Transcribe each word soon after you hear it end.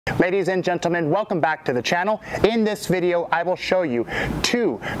Ladies and gentlemen, welcome back to the channel. In this video, I will show you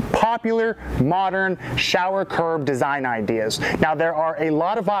 2 popular modern shower curb design ideas. Now, there are a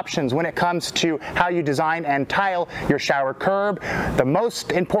lot of options when it comes to how you design and tile your shower curb. The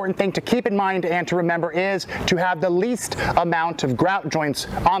most important thing to keep in mind and to remember is to have the least amount of grout joints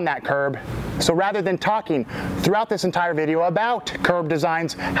on that curb. So rather than talking throughout this entire video about curb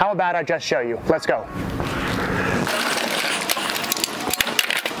designs, how about I just show you? Let's go.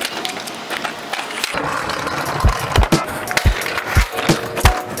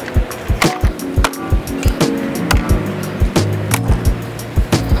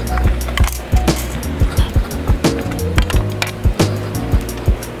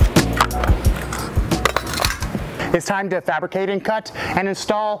 It's time to fabricate and cut and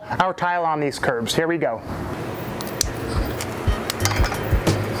install our tile on these curbs. Here we go.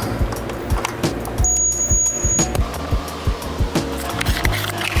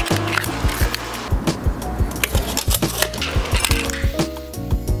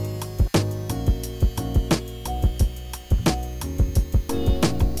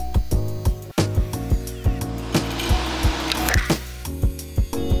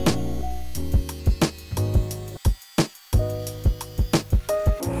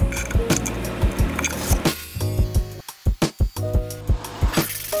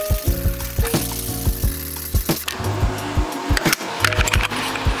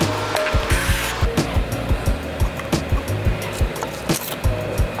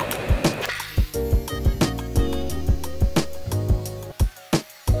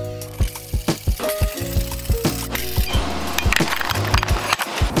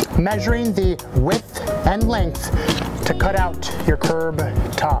 Measuring the width and length to cut out your curb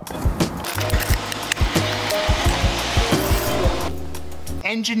top.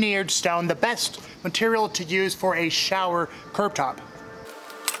 Engineered stone, the best material to use for a shower curb top.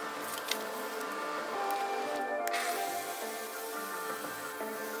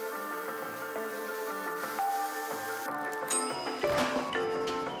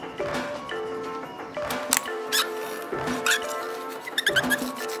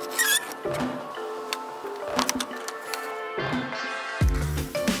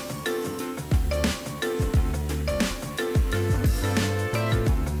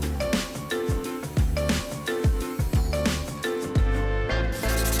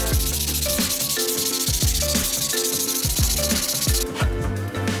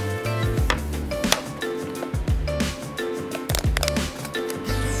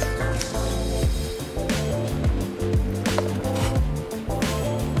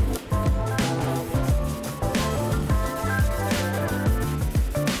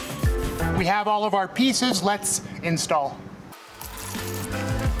 We have all of our pieces, let's install.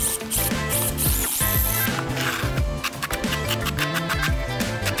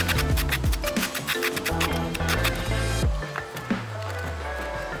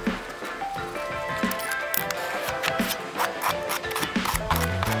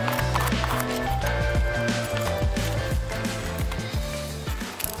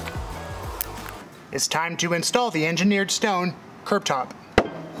 It's time to install the engineered stone curb top.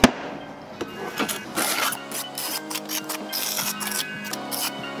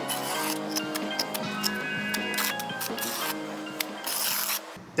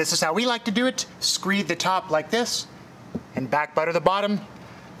 This is how we like to do it. Screed the top like this and back butter the bottom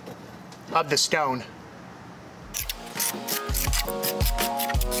of the stone.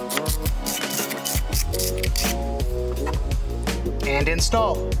 And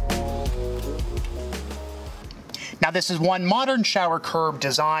install. Now this is one modern shower curb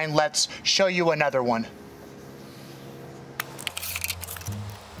design. Let's show you another one.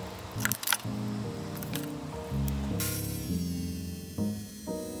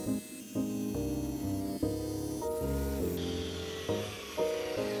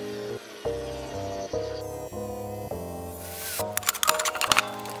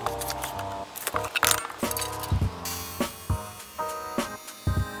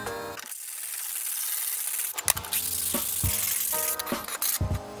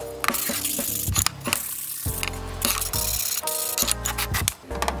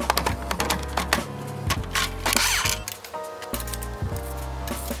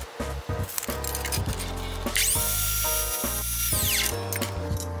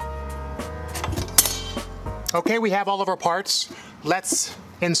 Okay, we have all of our parts. Let's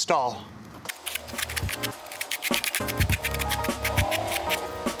install.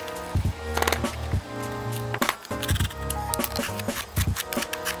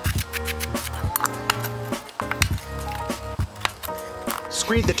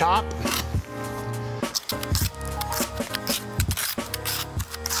 Screed the top.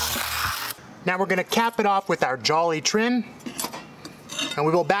 Now we're going to cap it off with our Jolly trim, and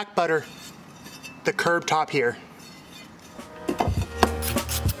we will back butter the curb top here.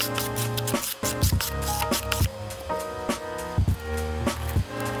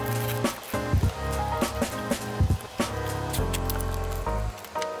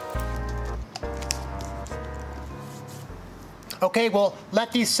 Okay, we'll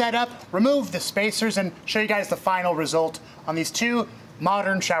let these set up, remove the spacers, and show you guys the final result on these two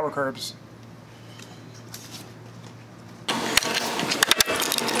modern shower curbs.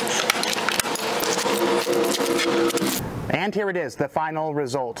 And here it is, the final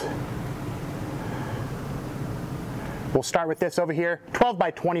result. We'll start with this over here, 12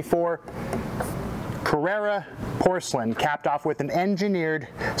 by 24 Carrara porcelain, capped off with an engineered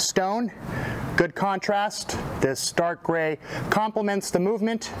stone. Good contrast. This dark gray complements the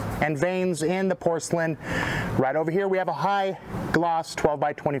movement and veins in the porcelain. Right over here we have a high gloss 12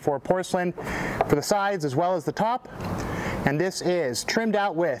 by 24 porcelain for the sides as well as the top. And this is trimmed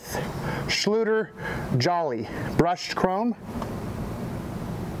out with Schluter Jolly brushed chrome.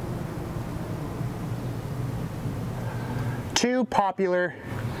 Two popular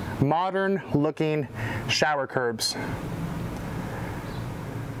modern looking shower curbs.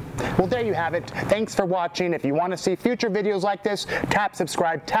 Well, there you have it. Thanks for watching. If you want to see future videos like this, tap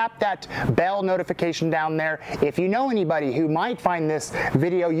subscribe, tap that bell notification down there. If you know anybody who might find this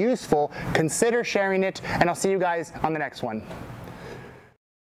video useful, consider sharing it, and I'll see you guys on the next one.